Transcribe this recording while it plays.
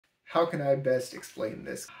how can I best explain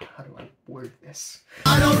this? How do I word this?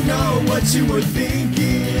 I don't know what you were thinking,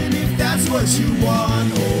 if that's what you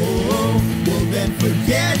want, oh, well then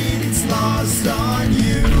forget it, it's lost on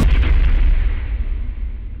you.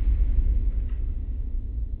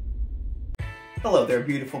 Hello there,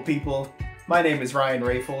 beautiful people. My name is Ryan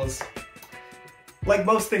Rafuls. Like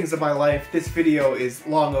most things in my life, this video is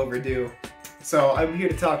long overdue. So I'm here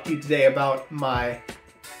to talk to you today about my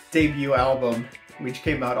debut album, which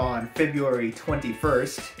came out on February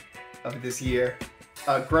 21st of this year.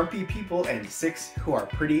 Grumpy People and 6 Who Are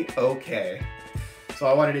Pretty Okay. So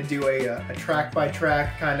I wanted to do a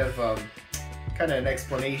track-by-track kind of an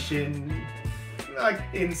explanation, like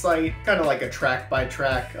insight, kind of like a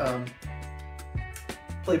track-by-track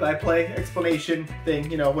play-by-play explanation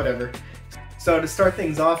thing, you know, whatever. So to start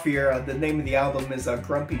things off here, the name of the album is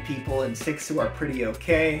Grumpy People and 6 Who Are Pretty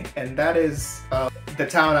Okay, and that is the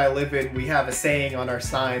town I live in. We have a saying on our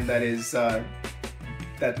sign that is that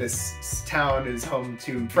this town is home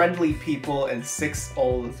to friendly people and 6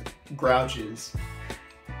 old grouches.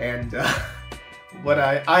 And what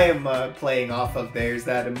I am playing off of there is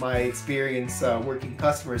that in my experience working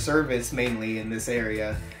customer service mainly in this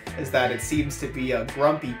area, is that it seems to be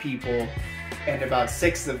grumpy people and about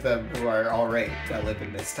 6 of them who are alright that live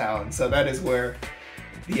in this town. So that is where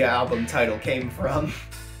the album title came from.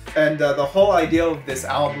 And the whole idea of this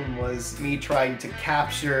album was me trying to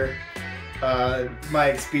capture my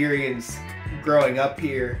experience growing up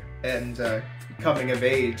here and coming of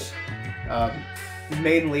age,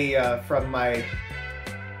 mainly from my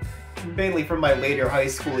later high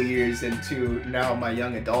school years into now my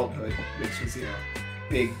young adulthood, which is, you know,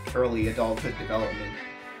 big early adulthood development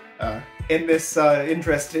in this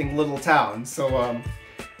interesting little town. So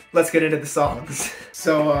let's get into the songs.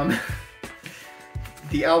 So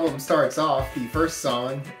the album starts off, the first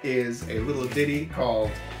song is a little ditty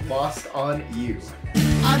called Lost on You.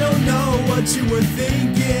 I don't know what you were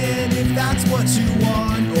thinking, if that's what you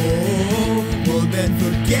want, oh, well then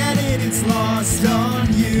forget it, it's lost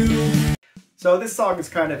on you. So this song is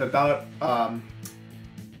kind of about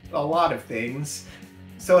a lot of things.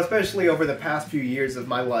 So especially over the past few years of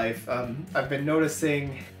my life, I've been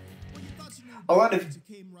noticing a lot of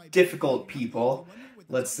difficult people,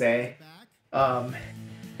 let's say,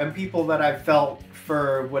 and people that I've felt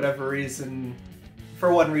for whatever reason,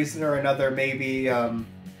 for one reason or another, maybe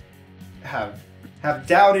have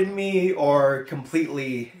doubted me or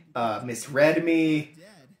completely misread me,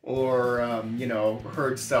 or you know,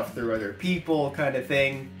 heard stuff through other people, kind of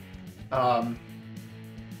thing.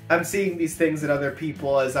 I'm seeing these things in other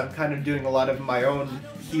people as I'm kind of doing a lot of my own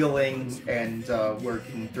healing and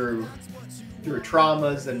working through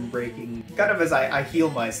traumas and breaking, kind of as I heal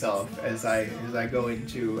myself as I go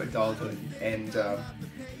into adulthood and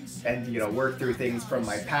you know, work through things from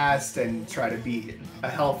my past and try to be a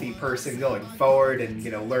healthy person going forward, and,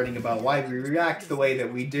 you know, learning about why we react the way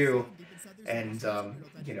that we do, and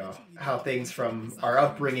you know, how things from our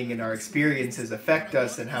upbringing and our experiences affect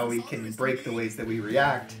us and how we can break the ways that we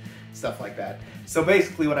react, stuff like that. So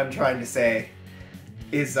basically what I'm trying to say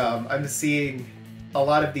is I'm seeing a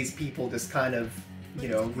lot of these people just kind of, you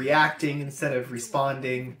know, reacting instead of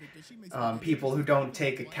responding, people who don't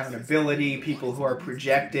take accountability, people who are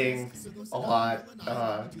projecting a lot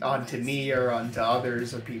onto me or onto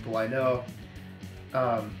others or people I know.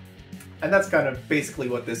 And that's kind of basically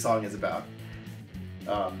what this song is about.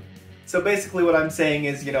 So basically what I'm saying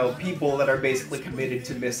is, you know, people that are basically committed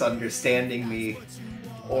to misunderstanding me,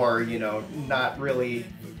 or, you know, not really,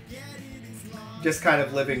 just kind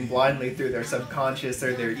of living blindly through their subconscious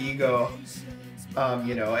or their ego.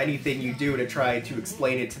 You know, anything you do to try to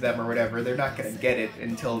explain it to them or whatever, they're not going to get it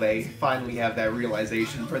until they finally have that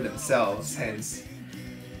realization for themselves. Hence,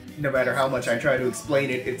 no matter how much I try to explain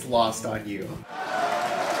it, it's lost on you.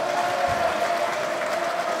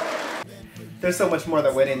 There's so much more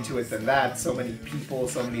that went into it than that, so many people,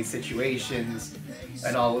 so many situations,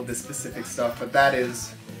 and all of the specific stuff, but that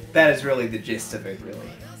is really the gist of it,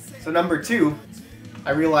 really. So number 2,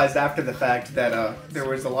 I realized after the fact that there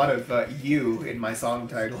was a lot of you in my song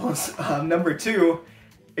titles. Number 2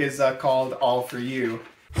 is called All For You.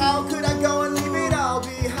 How could I go and leave it all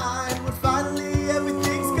behind when finally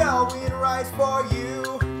everything's going right for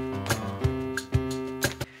you?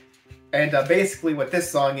 And basically what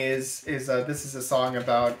this song is this is a song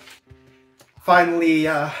about finally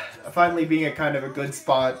being a kind of a good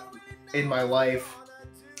spot in my life,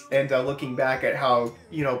 and looking back at how,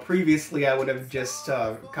 you know, previously I would have just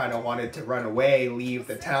kind of wanted to run away, leave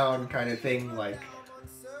the town kind of thing, like,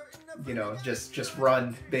 you know, just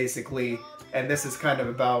run basically. And this is kind of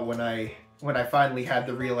about when I when I finally had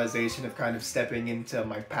the realization of kind of stepping into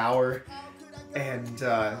my power and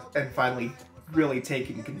finally really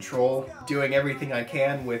taking control, doing everything I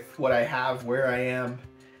can with what I have, where I am,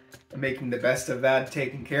 making the best of that,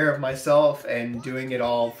 taking care of myself, and doing it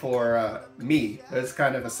all for me. That's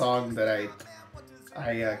kind of a song that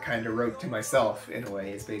I kind of wrote to myself, in a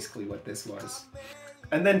way, is basically what this was.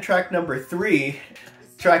 And then track number three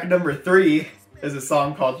is a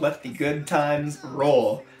song called Let the Good Times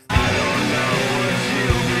Roll.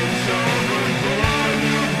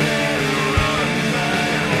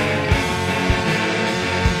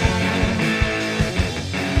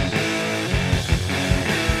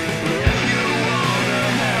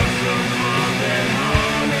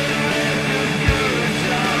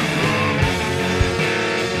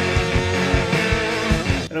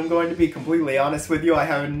 And I'm going to be completely honest with you, I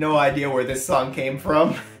have no idea where this song came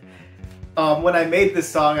from. When I made this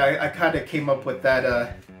song, I kind of came up with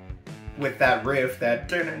that riff,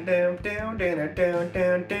 that and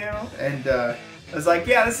I was like,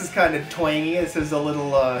 yeah, this is kind of twangy. This is a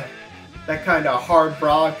little that kind of hard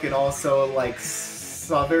rock and also like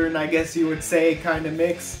southern, I guess you would say, kind of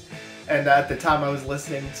mix. And at the time, I was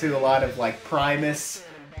listening to a lot of like Primus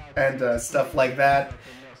and stuff like that.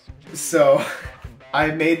 So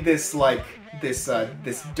I made this like this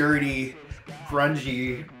dirty,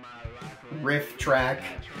 grungy riff track,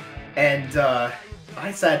 and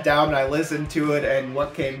I sat down and I listened to it, and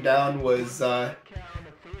what came down was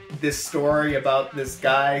this story about this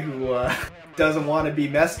guy who doesn't want to be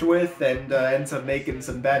messed with and ends up making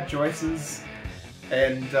some bad choices.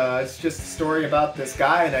 And it's just a story about this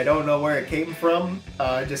guy, and I don't know where it came from.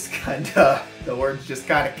 Just kind of, the words just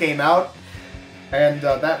kind of came out. And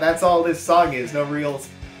that's all this song is. No real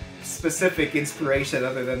specific inspiration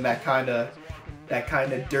other than that kind of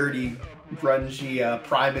dirty, grungy,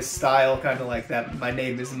 Primus style, kind of like that My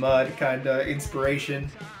Name is Mud kind of inspiration.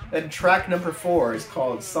 Then track number 4 is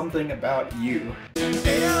called Something About You.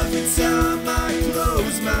 Every time I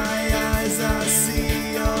close my eyes, I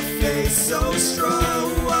see your face so strong.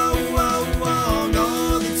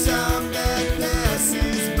 All the time that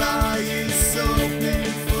passes by is so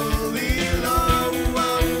painfully long.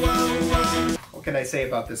 What can I say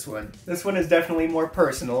about this one? This one is definitely more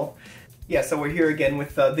personal. Yeah, so we're here again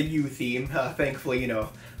with the you theme. Thankfully, you know,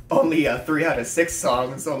 only 3 out of 6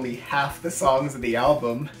 songs, only half the songs of the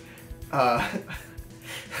album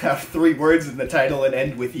have 3 words in the title and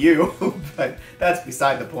end with you, but that's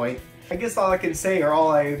beside the point. I guess all I can say, or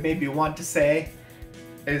all I maybe want to say,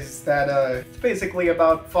 is that it's basically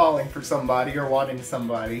about falling for somebody or wanting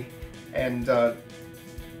somebody, and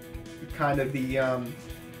kind of the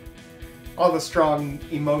all the strong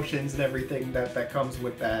emotions and everything that comes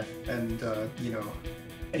with that, and you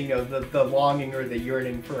know, the longing or the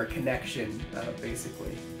yearning for a connection,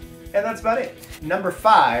 basically. And that's about it. Number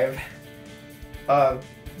 5,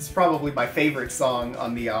 this is probably my favorite song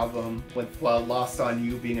on the album, with Lost on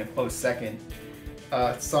You being a close second.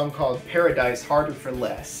 A song called Paradise Harder for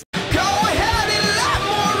Less. Go ahead and let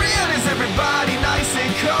more in. Is everybody nice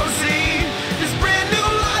and cozy? This brand new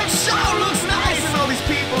life show looks nice, and all these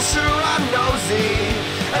people sure are nosy.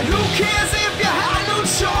 And who cares if you had no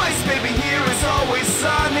choice? Baby, here is always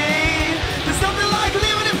sunny. There's nothing like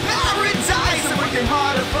living in paradise and working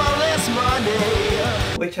harder for less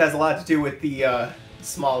money. Which has a lot to do with the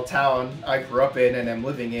small town I grew up in and am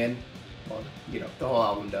living in. Well, you know, the whole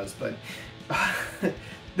album does, but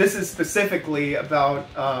this is specifically about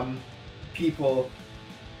people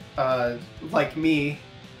like me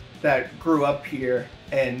that grew up here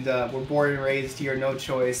and were born and raised here, no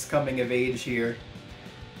choice, coming of age here,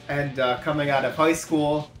 and coming out of high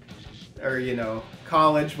school, or, you know,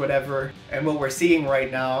 college, whatever. And what we're seeing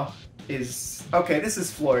right now is, okay, this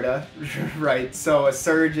is Florida, right? So a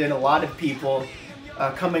surge in a lot of people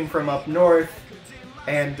coming from up north,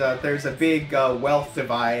 and there's a big wealth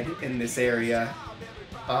divide in this area.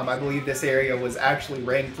 I believe this area was actually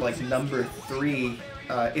ranked like number 3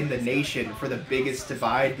 in the nation for the biggest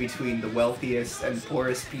divide between the wealthiest and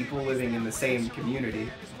poorest people living in the same community.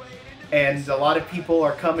 And a lot of people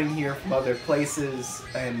are coming here from other places,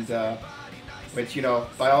 and which, you know,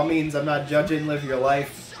 by all means, I'm not judging, live your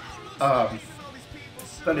life.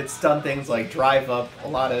 But it's done things like drive up a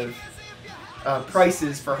lot of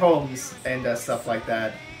prices for homes and stuff like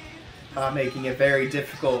that, making it very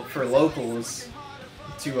difficult for locals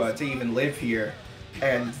to even live here.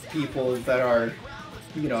 And people that are,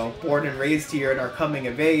 you know, born and raised here and are coming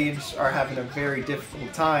of age are having a very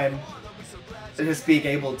difficult time just being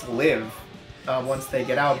able to live once they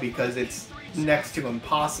get out, because it's next to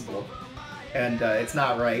impossible, and it's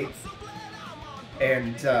not right.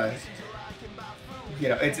 And you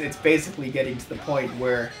know, it's basically getting to the point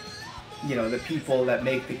where, you know, the people that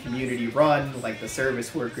make the community run, like the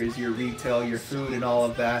service workers, your retail, your food, and all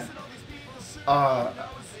of that,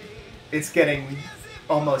 it's getting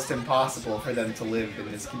almost impossible for them to live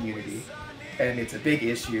in this community, and it's a big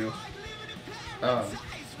issue.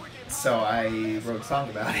 So I wrote a song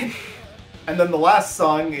about it. And then the last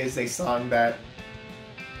song is a song that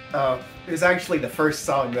is actually the first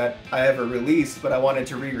song that I ever released, but I wanted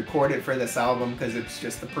to re-record it for this album because it's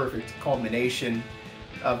just the perfect culmination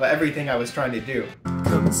of everything I was trying to do.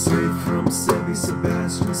 Coming straight from Sebi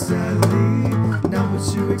Sebastian Stanley. Not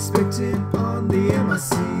what you expected on the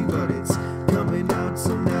MIC, but it's coming out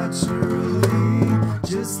so naturally,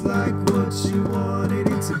 just like what you wanted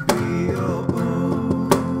it to be. Oh, oh.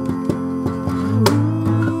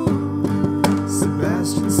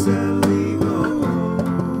 Sebastian Stanley. Oh, oh.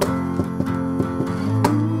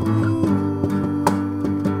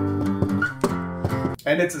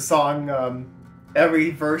 And it's a song. Every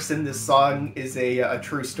verse in this song is a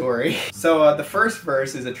true story. So the first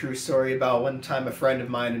verse is a true story about one time a friend of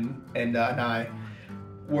mine and I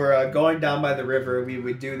were going down by the river. We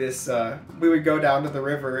would do this, we would go down to the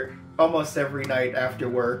river almost every night after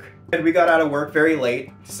work. And we got out of work very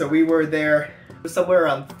late, so we were there somewhere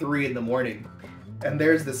around 3 in the morning. And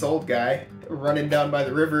there's this old guy running down by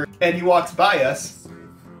the river, and he walks by us,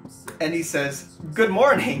 and he says, "Good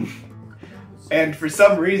morning." And for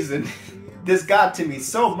some reason, this got to me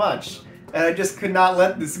so much, and I just could not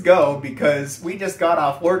let this go because we just got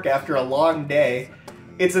off work after a long day.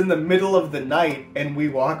 It's in the middle of the night, and we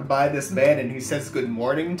walk by this man and he says good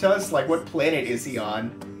morning to us? Like, what planet is he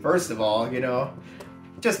on? First of all, you know,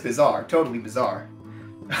 just bizarre, totally bizarre.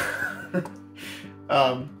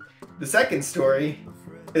 The second story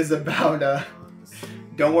is about,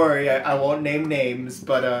 don't worry, I won't name names,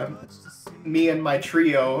 but me and my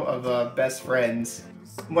trio of best friends.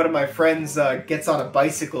 One of my friends gets on a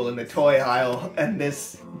bicycle in the toy aisle, and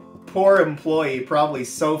this poor employee, probably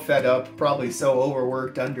so fed up, probably so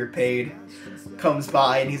overworked, underpaid, comes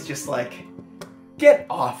by and he's just like, "Get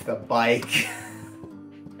off the bike."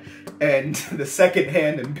 And the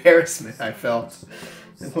secondhand embarrassment I felt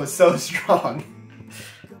was so strong,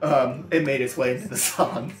 it made its way into the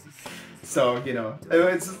song. So, you know,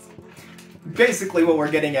 it's basically what we're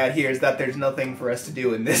getting at here is that there's nothing for us to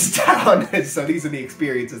do in this town, so these are the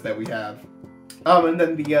experiences that we have. And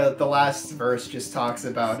then the last verse just talks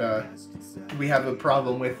about we have a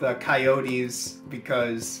problem with coyotes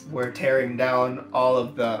because we're tearing down all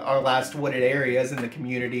of our last wooded areas in the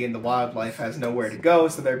community, and the wildlife has nowhere to go,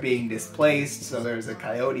 so they're being displaced, so there's a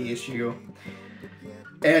coyote issue.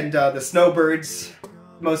 And the snowbirds,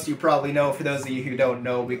 most of you probably know, for those of you who don't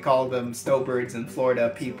know, we call them snowbirds in Florida,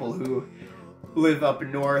 people who live up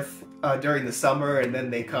north during the summer, and then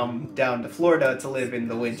they come down to Florida to live in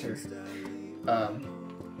the winter.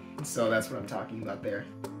 So that's what I'm talking about there.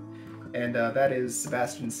 And that is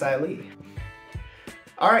Sebastian Stanley.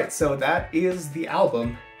 Alright, so that is the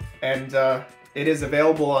album, and it is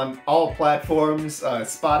available on all platforms,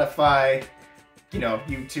 Spotify, you know,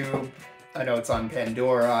 YouTube. I know it's on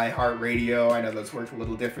Pandora, iHeartRadio, I know those work a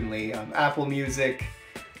little differently, Apple Music,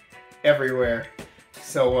 everywhere.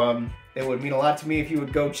 So it would mean a lot to me if you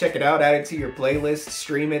would go check it out, add it to your playlist,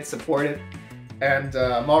 stream it, support it. And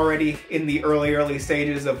I'm already in the early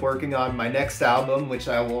stages of working on my next album, which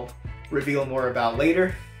I will reveal more about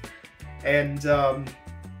later. And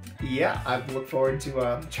yeah, I look forward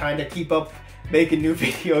to trying to keep up making new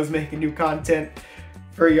videos, making new content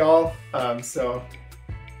for y'all. So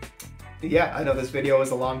yeah, I know this video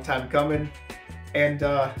was a long time coming, and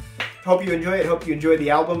hope you enjoy it, hope you enjoy the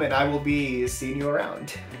album, and I will be seeing you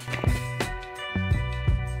around.